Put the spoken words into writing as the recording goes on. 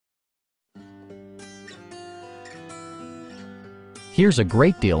Here's a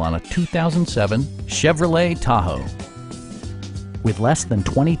great deal on a 2007 Chevrolet Tahoe. With less than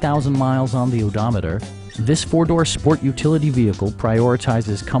 20,000 miles on the odometer, this four-door sport utility vehicle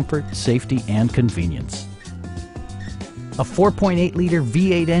prioritizes comfort, safety, and convenience. A 4.8-liter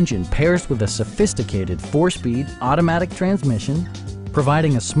V8 engine pairs with a sophisticated 4-speed automatic transmission,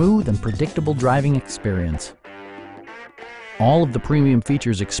 providing a smooth and predictable driving experience. All of the premium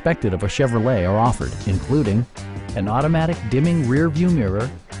features expected of a Chevrolet are offered, including an automatic dimming rear-view mirror,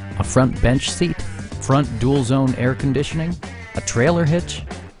 a front bench seat, front dual-zone air conditioning, a trailer hitch,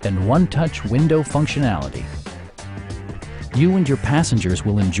 and one-touch window functionality. You and your passengers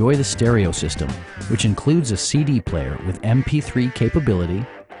will enjoy the stereo system, which includes a CD player with MP3 capability,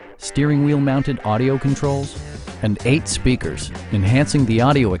 steering wheel mounted audio controls, and 8 speakers, enhancing the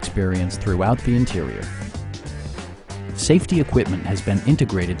audio experience throughout the interior. Safety equipment has been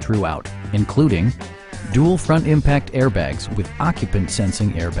integrated throughout, including dual front impact airbags with occupant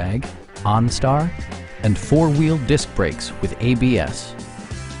sensing airbag, OnStar, and 4-wheel disc brakes with ABS.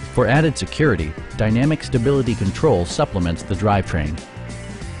 For added security, dynamic stability control supplements the drivetrain.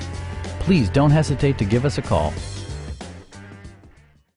 Please don't hesitate to give us a call.